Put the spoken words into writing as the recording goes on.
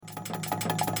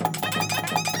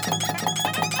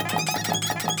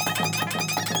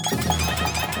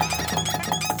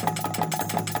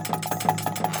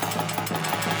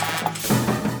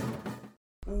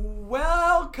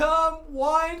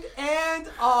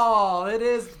all. It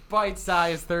is Bite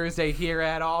Size Thursday here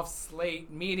at Off Slate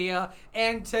Media,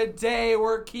 and today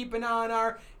we're keeping on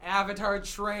our Avatar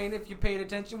train. If you paid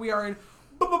attention, we are in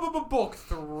book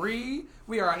 3.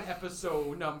 We are on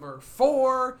episode number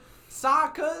 4,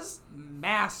 Sokka's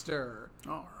Master.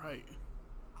 All right.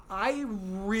 I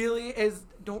really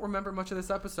don't remember much of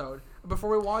this episode. Before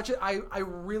we watch it, I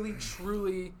really,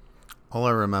 truly... All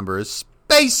I remember is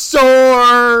Space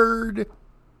Sword!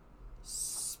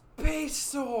 Space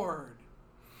Sword!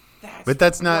 That's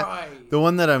right. not... The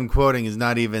one that I'm quoting is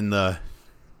not even the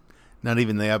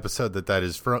episode that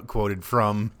is quoted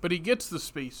from. But he gets the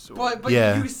Space Sword. But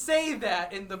yeah. You say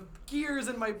that, and the gears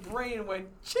in my brain went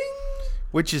ching!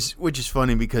 Which is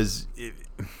funny because...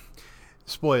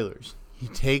 spoilers. He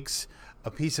takes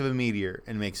a piece of a meteor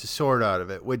and makes a sword out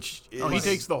of it, which is... Oh, he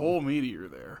takes the whole meteor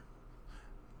there.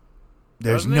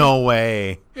 There's no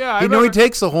way. Yeah, he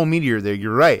takes the whole meteor there.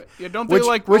 You're right. Yeah, don't they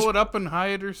roll it up and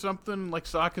hide or something? Like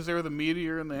Sokka's there with a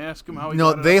meteor, and they ask him how he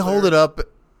got it. No, they hold there. it up,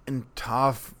 and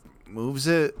Toph moves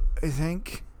it, I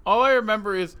think. All I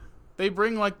remember is they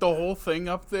bring like the whole thing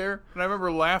up there, and I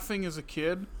remember laughing as a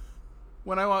kid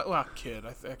when I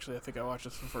think I watched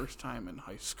this the first time in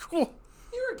high school.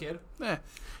 You were a kid.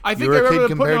 I think I remember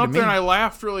them putting it up there, and I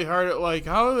laughed really hard at like,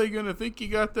 how are they going to think you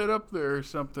got that up there or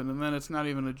something? And then it's not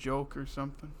even a joke or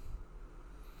something.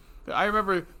 I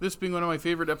remember this being one of my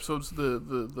favorite episodes,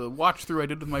 the watch through I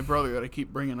did with my brother that I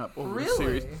keep bringing up over the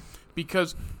series,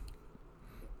 because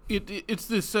it's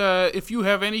this if you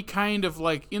have any kind of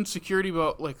like insecurity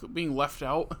about like being left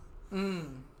out,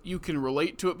 you can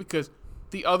relate to it because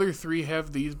the other three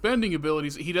have these bending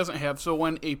abilities that he doesn't have. So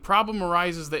when a problem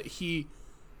arises that he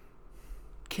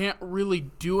can't really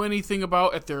do anything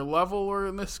about at their level, or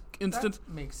in this instance,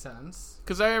 that makes sense.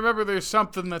 Because I remember there's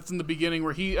something that's in the beginning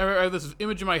where I have this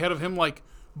image in my head of him like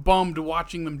bummed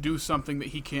watching them do something that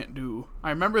he can't do.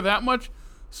 I remember that much.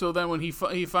 So then when he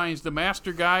finds the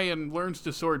master guy and learns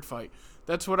to sword fight,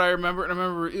 that's what I remember. And I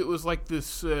remember it was like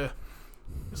this.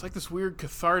 It's like this weird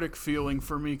cathartic feeling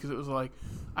for me because it was like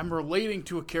I'm relating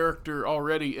to a character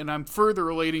already, and I'm further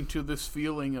relating to this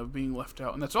feeling of being left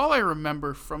out, and that's all I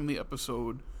remember from the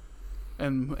episode.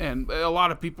 And a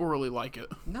lot of people really like it.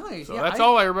 Nice. So that's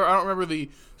all I remember. I don't remember the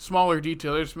smaller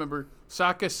detail. I just remember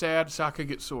Sokka sad, Sokka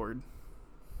gets sword.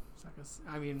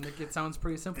 I mean, it sounds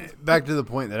pretty simple. Back to the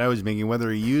point that I was making, whether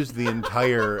he used the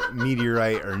entire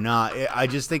meteorite or not, I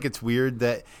just think it's weird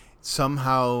that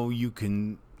somehow you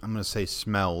can, I'm going to say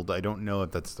smelled. I don't know if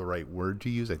that's the right word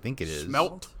to use. I think it is.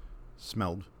 Smelled.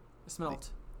 With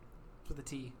a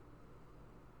T.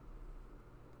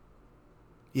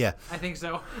 Yeah. I think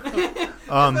so. It's been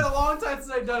a long time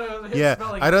since I've done it.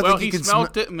 Smelling. I don't think he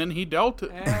smelt it and then he dealt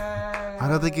it. I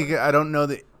don't think I don't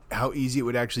know how easy it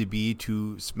would actually be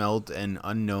to smelt an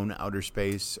unknown outer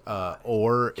space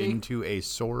ore Jake, into a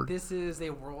sword. This is a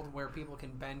world where people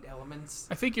can bend elements.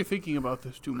 I think you're thinking about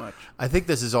this too much. I think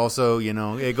this is also,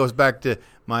 it goes back to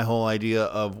my whole idea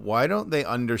of why don't they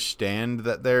understand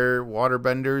that they're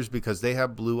waterbenders because they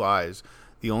have blue eyes.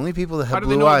 The only people that have blue eyes. How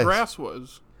do they know what grass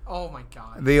was? Oh my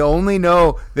god. They only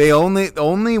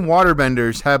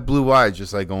waterbenders have blue eyes,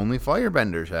 just like only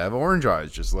firebenders have orange eyes,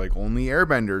 just like only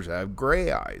airbenders have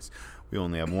gray eyes. We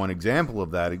only have one example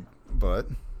of that, but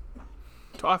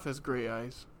Toph has gray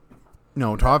eyes.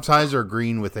 No, Toph's eyes are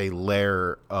green with a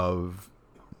layer of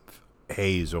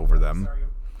haze over them. Sorry, I'm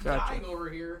Gotcha. dying over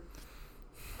here.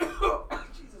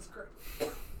 Jesus Christ.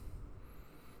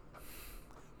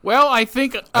 Well, I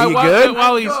think Are you good?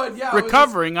 while he's good, yeah,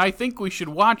 recovering, I think we should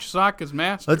watch Sokka's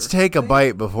Master. Let's take a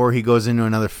bite before he goes into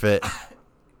another fit.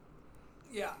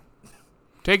 Yeah.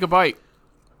 Take a bite.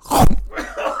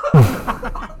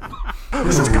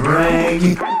 This is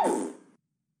Greg.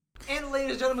 And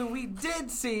ladies and gentlemen, we did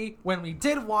see, when we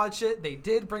did watch it, they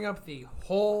did bring up the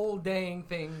whole dang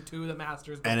thing to the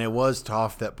Master's book. And it was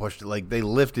Toph that pushed it. Like, they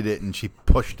lifted it and she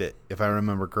pushed it, if I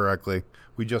remember correctly.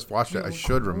 We just watched it. I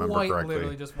should remember correctly.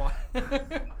 Literally just watched.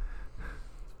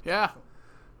 Yeah.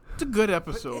 It's a good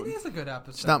episode. It is a good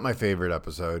episode. It's not my favorite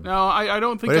episode. No, I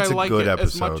don't think But I it's a like good it as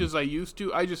episode. much as I used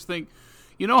to. I just think,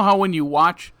 you know how when you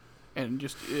watch and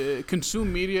just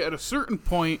consume media at a certain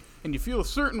point and you feel a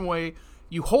certain way,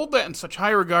 you hold that in such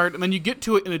high regard, and then you get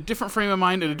to it in a different frame of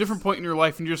mind at a different point in your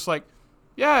life, and you're just like,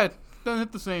 yeah, it doesn't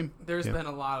hit the same. There's been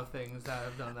a lot of things that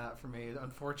have done that for me,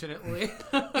 unfortunately.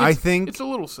 I think it's a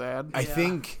little sad. I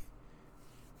think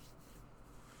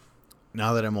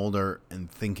now that I'm older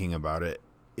and thinking about it,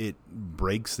 it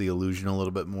breaks the illusion a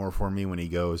little bit more for me when he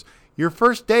goes, your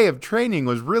first day of training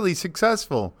was really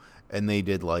successful. and they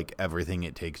did like everything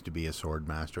it takes to be a sword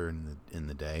master in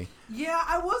the day. Yeah,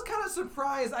 I was kind of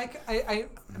surprised. I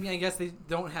mean, I guess they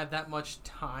don't have that much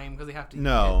time because they have to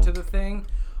get to the thing,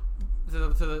 to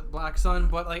the Black Sun.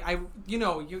 But like you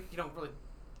don't really.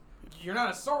 You're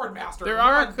not a sword master. There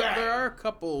are a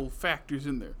couple factors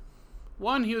in there.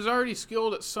 One, he was already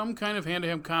skilled at some kind of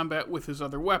hand-to-hand combat with his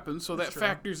other weapons, so that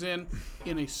factors in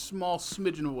a small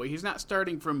smidgen of a way. He's not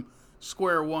starting from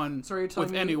square one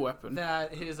with any weapon.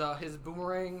 That his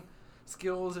boomerang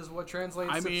skills is what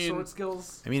translates to sword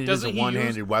skills. I mean, it is a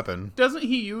one-handed weapon. Doesn't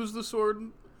he use the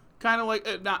sword kind of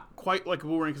like not quite like a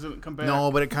boomerang because it doesn't come back?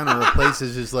 No, but it kind of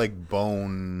replaces his like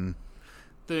bone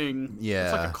thing. Yeah,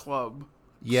 it's like a club.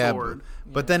 Yeah,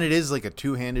 but then it is like a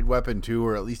two-handed weapon too,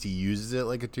 or at least he uses it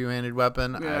like a two-handed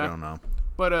weapon. Yeah. I don't know.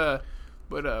 But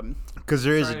because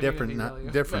there is a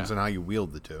difference in how you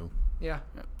wield the two. Yeah.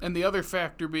 And the other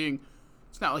factor being,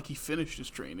 it's not like he finished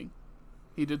his training.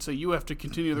 He did say you have to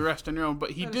continue the rest on your own, but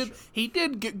he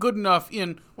did get good enough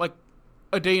in like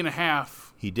a day and a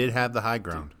half. He did have the high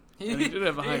ground. He did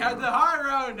have the high ground. He had the high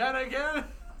ground, and again.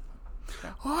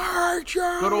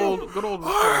 Archer! Good old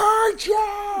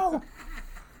Archer!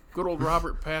 Good old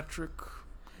Robert Patrick.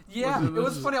 Yeah, it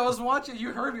was funny. I was watching.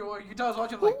 You heard me. You could tell I was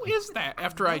watching. Like, who is that?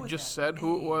 After I just said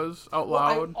who it was out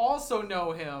loud. I also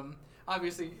know him,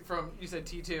 obviously, from, you said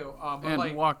T2.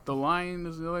 And Walk the Line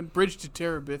is the one. Bridge to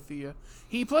Terabithia.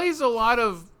 He plays a lot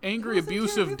of angry,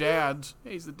 abusive dads.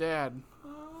 Yeah, he's the dad.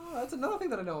 That's another thing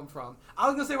that I know him from. I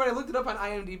was going to say, when I looked it up on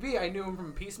IMDb, I knew him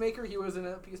from Peacemaker. He was in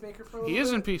a Peacemaker for a little bit. He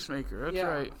is in Peacemaker. That's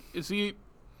right. Is he...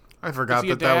 I forgot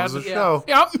that was a show.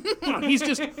 Yep. He's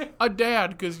just a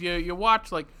dad because you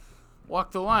watch like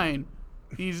Walk the Line.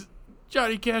 He's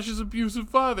Johnny Cash's abusive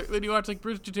father. Then you watch like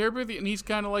Bridge to Terabithia, and he's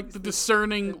kind of like the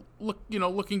discerning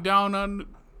looking down on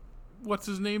what's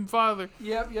his name father.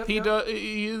 Yep. He's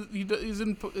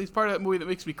part of that movie that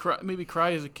makes me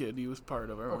cry as a kid. He was part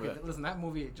of it. Okay, listen, that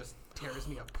movie just tears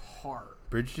me apart.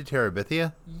 Bridge to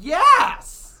Terabithia?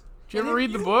 Yes. Did you ever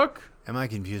read the book? Am I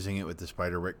confusing it with the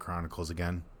Spiderwick Chronicles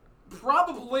again?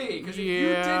 Probably, because if you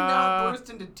did not burst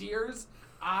into tears,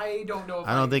 I don't know if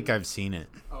I don't think I've seen it.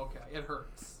 Okay, it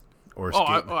hurts.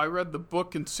 I read the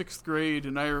book in 6th grade,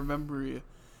 and I remember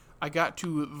I got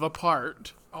to the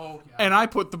part, and I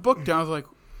put the book down. I was like,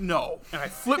 no. And I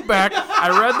flipped back.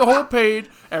 I read the whole page.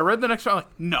 I read the next one. I'm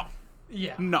like, no.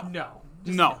 Yeah.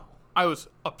 No. I was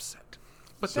upset.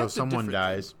 But so someone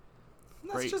dies.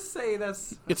 Let's just say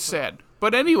it's sad.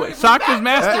 But anyway, Sokka's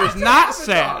master is not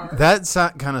sad. That's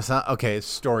kind of sad. Okay,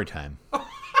 story time.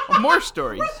 More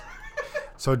stories.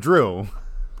 So Drew,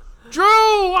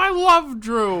 I love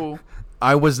Drew.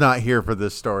 I was not here for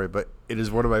this story, but it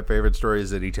is one of my favorite stories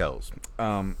that he tells.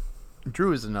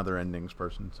 Drew is another endings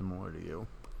person similar to you.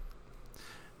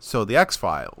 So the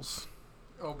X-Files.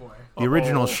 Oh boy. The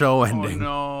original show ending.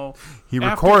 Oh no. He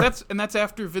recorded. That's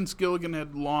after Vince Gilligan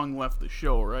had long left the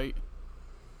show, right?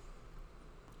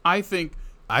 I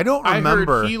don't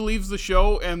remember. I heard he leaves the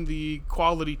show and the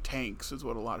quality tanks is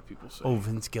what a lot of people say. Oh,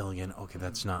 Vince Gilligan. Okay,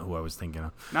 that's not who I was thinking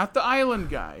of. Not the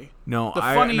island guy. No, the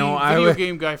funny video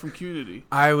game guy from Community.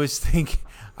 I was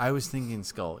thinking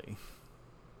Scully.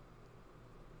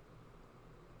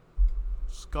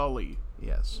 Scully.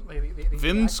 Yes.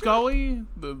 Vin Scully,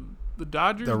 the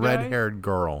Dodgers guy? The red-haired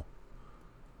girl.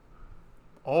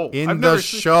 Oh, in the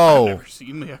show. I've never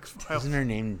seen the X-Files. Isn't her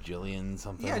name Jillian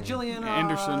something? Yeah, Jillian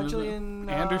Anderson.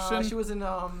 Jillian Anderson. She was in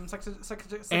Sex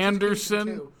Anderson.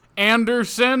 Jillian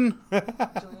Anderson.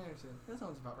 That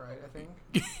sounds about right, I think.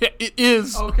 Yeah, it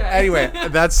is. Okay. Anyway,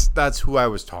 that's who I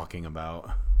was talking about.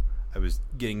 I was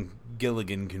getting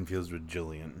Gilligan confused with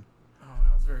Jillian. Oh,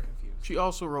 I was very confused. She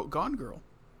also wrote Gone Girl.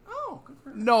 Oh, good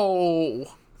for her. No,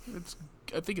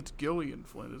 I think it's Gillian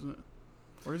Flynn, isn't it?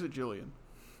 Or is it Jillian?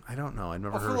 I don't know. I've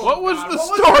never heard. What was the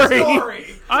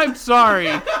story? I'm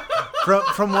sorry.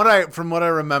 From what I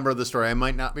remember of the story, I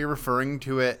might not be referring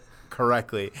to it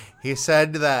correctly. He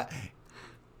said that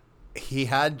he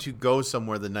had to go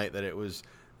somewhere the night that it was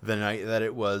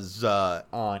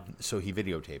on, so he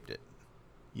videotaped it.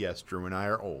 Yes, Drew and I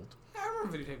are old. Yeah, I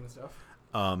remember videotaping stuff.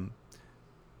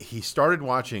 He started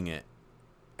watching it,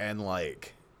 and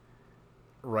like,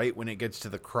 right when it gets to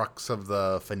the crux of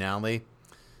the finale,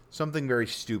 something very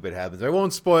stupid happens. I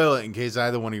won't spoil it in case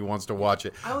either one of you wants to watch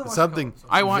it.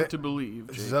 I want to believe.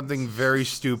 James. Something very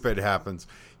stupid happens.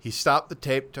 He stopped the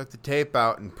tape, took the tape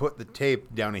out, and put the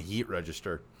tape down a heat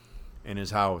register in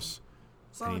his house.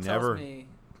 And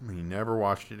he never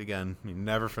watched it again. He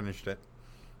never finished it.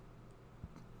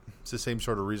 It's the same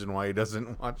sort of reason why he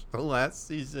doesn't watch the last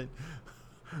season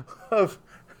of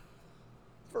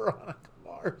Veronica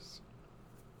Mars.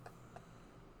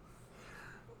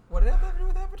 What did that have to do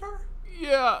with Avatar?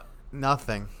 Yeah.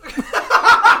 Nothing.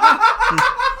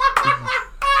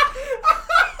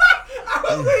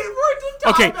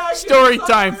 Okay, story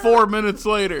time 4 minutes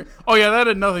later. Oh, yeah, that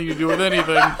had nothing to do with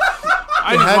anything.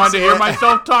 I just wanted to hear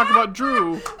myself talk about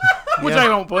Drew, which I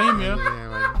don't blame you.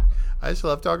 Yeah, I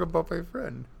still have to talk about my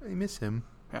friend. I miss him.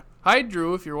 Yeah. Hi,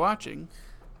 Drew, if you're watching.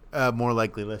 More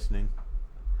likely listening.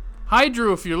 Hi,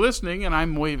 Drew, if you're listening, and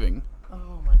I'm waving.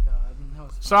 Oh, my God. That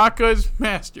was Sokka's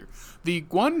master. The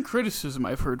one criticism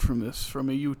I've heard from this from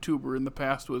a YouTuber in the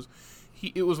past was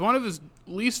it was one of his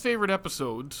least favorite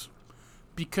episodes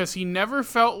because he never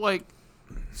felt like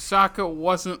Sokka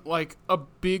wasn't like a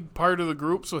big part of the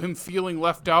group, so him feeling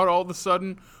left out all of a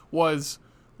sudden was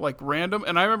like random.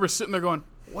 And I remember sitting there going,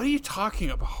 "What are you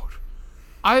talking about?"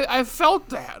 I felt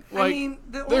that. Like, I mean,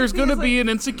 there's going to be an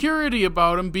insecurity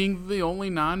about him being the only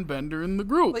non-bender in the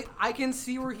group. Like, I can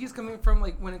see where he's coming from,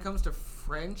 like, when it comes to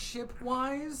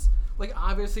friendship-wise. Like,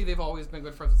 obviously, they've always been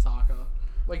good friends with Sokka.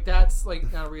 Like, that's,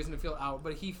 like, not a reason to feel out.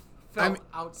 But he felt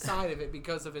outside of it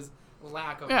because of his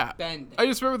lack of bending. I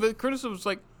just remember the criticism was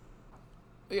like,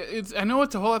 I know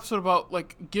it's a whole episode about,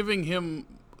 like, giving him,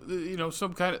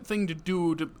 some kind of thing to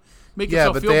do to make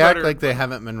himself feel better. Yeah, but they act like they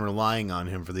haven't been relying on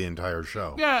him for the entire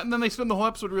show. Yeah, and then they spend the whole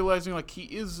episode realizing, like, he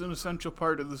is an essential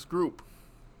part of this group.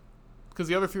 Because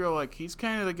the other three are like, he's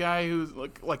kind of the guy who's,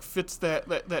 like fits that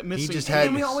missing.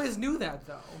 And we always knew that,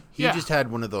 though. He just had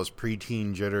one of those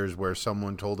preteen jitters where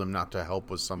someone told him not to help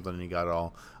with something and he got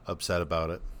all upset about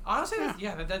it. Honestly,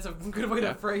 that's a good way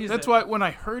to phrase it. That's why when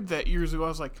I heard that years ago, I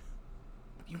was like,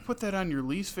 you put that on your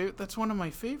least favorite? That's one of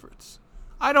my favorites.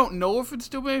 I don't know if it's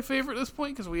still my favorite at this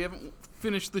point because we haven't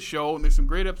finished the show and there's some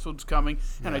great episodes coming,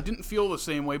 and I didn't feel the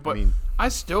same way, but I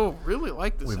still really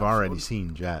like this episode. We've already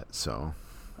seen Jet, so...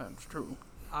 That's true.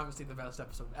 Obviously the best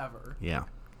episode ever. Yeah.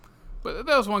 But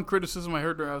that was one criticism I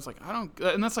heard where I was like,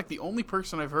 and that's like the only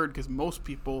person I've heard because most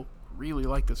people really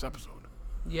like this episode.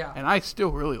 Yeah. And I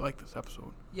still really like this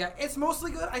episode. Yeah, it's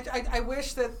mostly good. I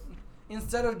wish that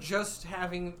instead of just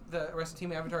having the rest of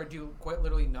Team Avatar do quite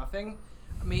literally nothing,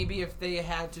 maybe if they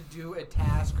had to do a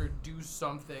task or do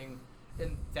something,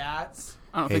 and that's...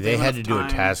 they had to do a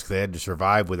task. They had to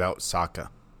survive without Sokka.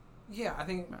 Yeah, I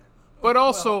think... But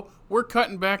also, we're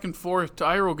cutting back and forth to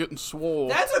Iroh getting swole.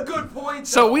 That's a good point, though.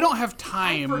 So we don't have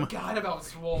time. I forgot about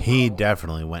swole. He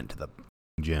definitely went to the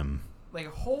gym. Like,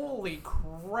 holy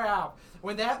crap.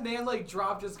 When that man, like,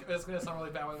 dropped his... It's going to sound really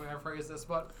bad when I phrase this,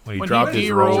 but... When he dropped his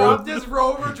robe. Dropped his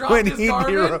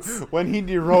garments. When he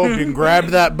derobed and grabbed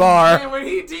that bar. And when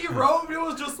he derobed, it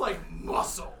was just, like,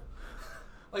 muscle.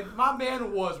 Like, my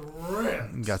man was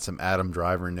ripped. Got some Adam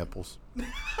Driver nipples.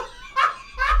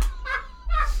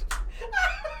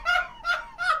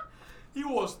 He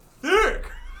was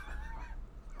thick.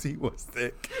 He was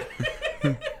thick.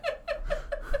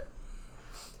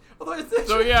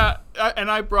 So yeah,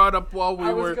 I brought up while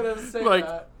we were like,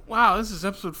 that. Wow, this is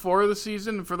episode 4 of the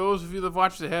season. And for those of you that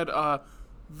watched ahead,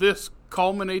 this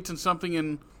culminates in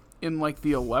something in like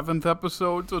the 11th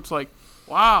episode. So it's like,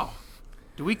 wow,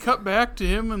 do we cut back to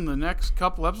him in the next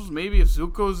couple episodes? Maybe if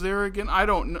Zuko's there again, I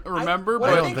don't remember. What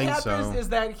but I think happens is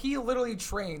that he literally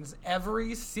trains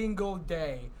every single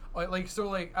day. I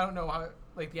don't know how,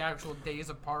 like, the actual days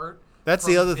apart. That's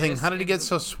the other thing. How did he get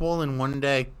so swollen one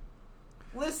day?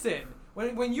 Listen,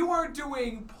 when you are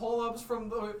doing pull-ups from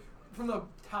the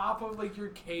top of, like, your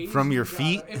cage, from your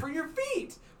feet.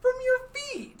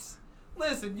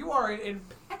 Listen, you are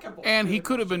impeccable. And he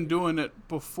could have been doing it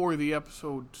before the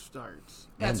episode starts.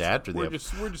 And after the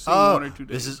episode. We're just seeing 1 or 2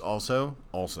 days. This is also.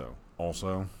 This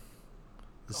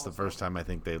is the first time I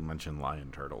think they mentioned lion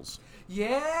turtles.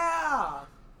 Yeah.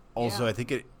 Also, yeah. I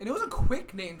think it... And it was a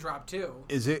quick name drop, too.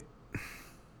 Is it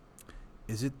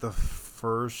the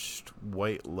first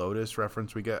White Lotus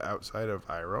reference we get outside of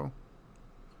Iroh?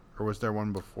 Or was there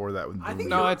one before that? I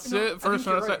think it's it. First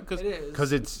one.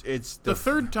 Because it's the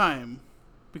third time.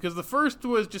 Because the first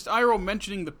was just Iroh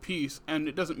mentioning the piece, and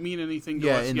it doesn't mean anything to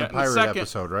us yet. Yeah, in the pirate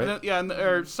episode, right?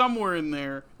 Or somewhere in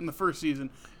there in the first season.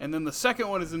 And then the second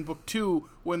one is in book 2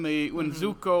 when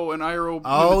Zuko and Iroh in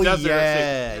the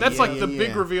desert. That's the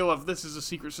big reveal of this is a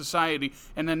secret society.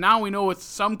 And then now we know it's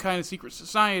some kind of secret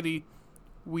society.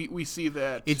 We see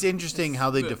that. It's interesting how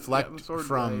they deflect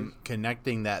from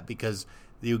connecting that because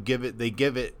they give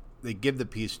the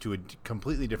piece to a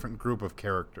completely different group of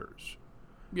characters.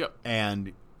 Yep.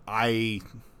 And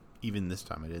even this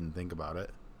time, I didn't think about it.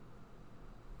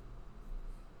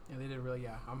 Yeah, they did really,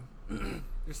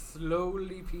 they're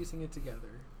slowly piecing it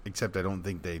together. Except I don't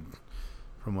think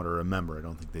from what I remember, I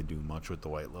don't think they do much with the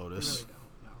White Lotus. They really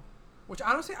don't, no. Which,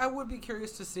 honestly, I would be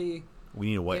curious to see.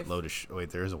 We need a White Lotus Wait,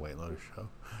 there is a White Lotus show.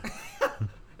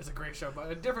 It's a great show,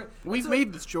 but a different. We've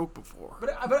made this joke before.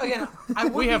 But again,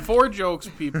 we have 4 jokes,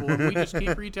 people, and we just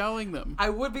keep retelling them.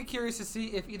 I would be curious to see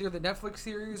if either the Netflix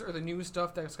series or the new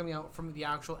stuff that's coming out from the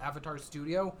actual Avatar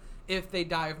studio, if they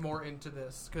dive more into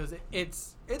this, because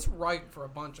it's ripe for a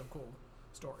bunch of cool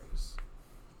stories.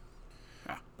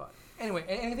 Yeah. But anyway,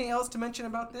 anything else to mention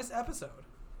about this episode?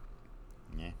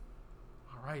 Yeah.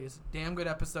 All right, it's a damn good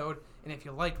episode, and if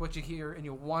you liked what you hear and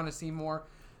you want to see more,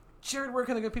 Jared, where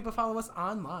can the good people follow us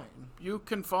online? You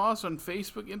can follow us on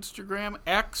Facebook, Instagram,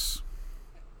 X,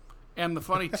 and the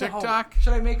funny TikTok.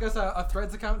 Should I make us a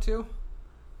Threads account too?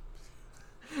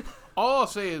 All I'll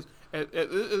say is, at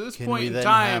this Can point we in then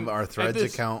time, have our Threads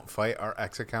account fight our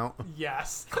X account?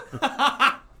 Yes.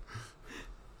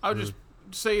 I'll just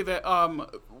say that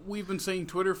we've been saying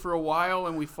Twitter for a while,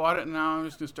 and we fought it, and now I'm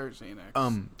just going to start saying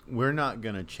X. We're not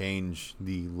going to change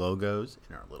the logos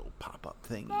in our little pop-up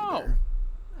thing No. either.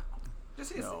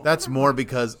 No. That's more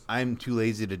because I'm too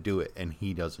lazy to do it, and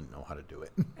he doesn't know how to do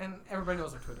it. And everybody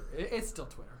knows our Twitter. It's still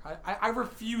Twitter. I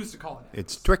refuse to call it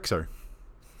X. It's Twixer.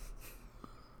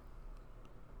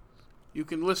 You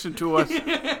can listen to us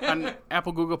on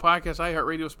Apple, Google Podcasts,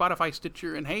 iHeartRadio, Spotify,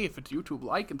 Stitcher, and hey, if it's YouTube,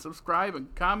 like and subscribe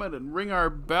and comment and ring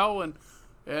our bell and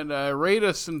rate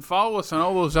us and follow us on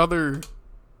all those other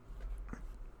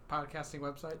Podcasting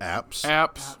websites.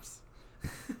 Apps.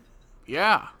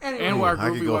 Yeah. Anyway. And our I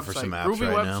could Groovy go website. for some apps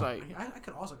Groovy right now. website. I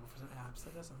could also go for some apps.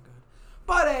 That does sound good.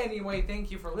 But anyway,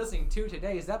 thank you for listening to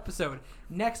today's episode.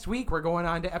 Next week, we're going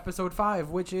on to episode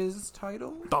 5, which is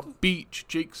titled... The Beach,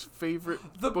 Jake's favorite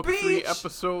The Book Beach? 3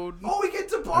 episode. Oh, we get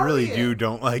to party! I really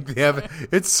don't like the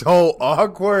It's so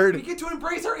awkward. We get to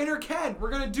embrace our inner Ken.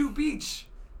 We're going to do beach.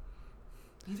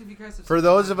 Neither of you guys have For seen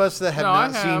those that. of us that have No,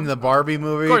 not I seen have. the Barbie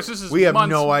movie, Of course, this is we have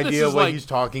months- no this idea is what like- he's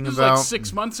talking This about. was like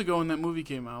 6 months ago when that movie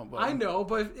came out. But I know,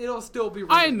 but it'll still be...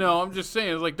 I know. I'm just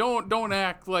saying. It's like don't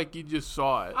act like you just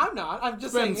saw it. I'm not. I'm just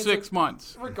It's saying... been 6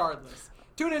 months. Regardless.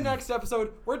 Tune in next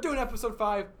episode. We're doing episode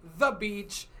 5, The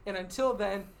Beach. And until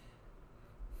then,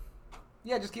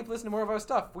 yeah, just keep listening to more of our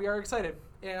stuff. We are excited.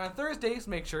 And on Thursdays,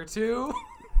 make sure to...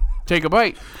 Take a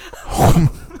bite.